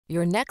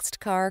Your next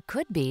car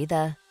could be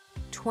the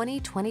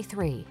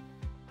 2023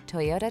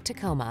 Toyota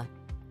Tacoma.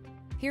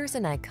 Here's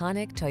an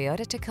iconic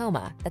Toyota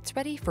Tacoma that's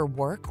ready for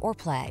work or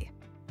play.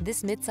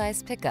 This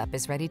midsize pickup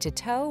is ready to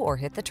tow or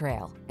hit the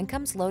trail and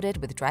comes loaded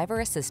with driver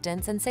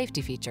assistance and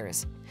safety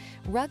features.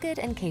 Rugged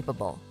and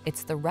capable,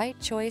 it's the right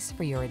choice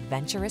for your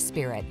adventurous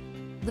spirit.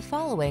 The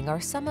following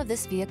are some of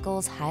this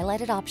vehicle's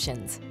highlighted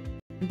options: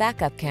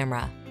 backup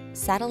camera,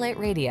 satellite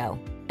radio,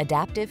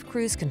 adaptive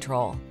cruise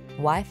control,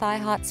 Wi-Fi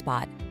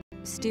hotspot,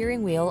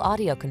 steering wheel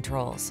audio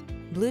controls,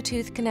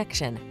 Bluetooth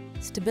connection,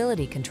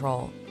 stability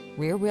control,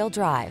 rear-wheel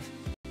drive,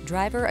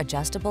 driver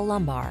adjustable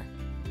lumbar.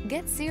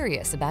 Get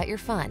serious about your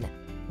fun.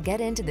 Get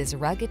into this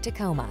rugged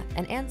Tacoma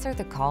and answer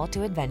the call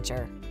to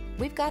adventure.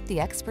 We've got the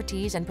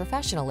expertise and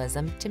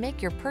professionalism to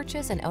make your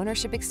purchase and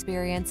ownership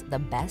experience the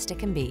best it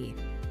can be.